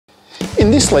In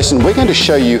this lesson, we're going to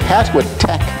show you how to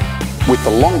attack with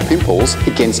the long pimples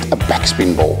against a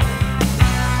backspin ball.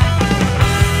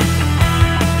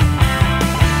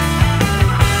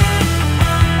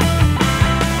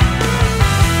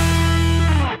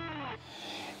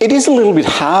 It is a little bit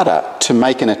harder to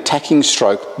make an attacking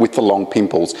stroke with the long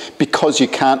pimples because you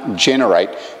can't generate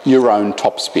your own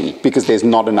topspin because there's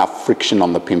not enough friction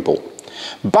on the pimple.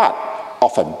 But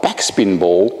off a backspin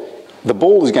ball, the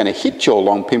ball is going to hit your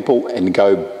long pimple and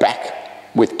go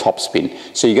back with topspin.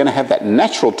 So you're going to have that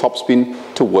natural topspin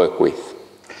to work with.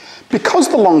 Because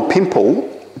the long pimple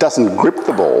doesn't grip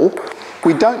the ball,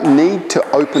 we don't need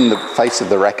to open the face of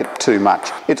the racket too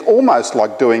much. It's almost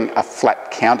like doing a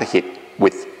flat counter hit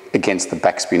against the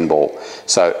backspin ball.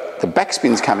 So the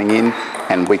backspin's coming in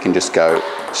and we can just go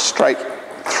straight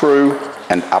through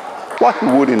and up like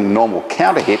we would in a normal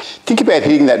counter hit. Think about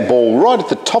hitting that ball right at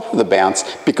the top of the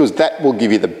bounce because that will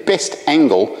give you the best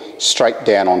angle straight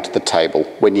down onto the table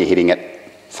when you're hitting it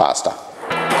faster.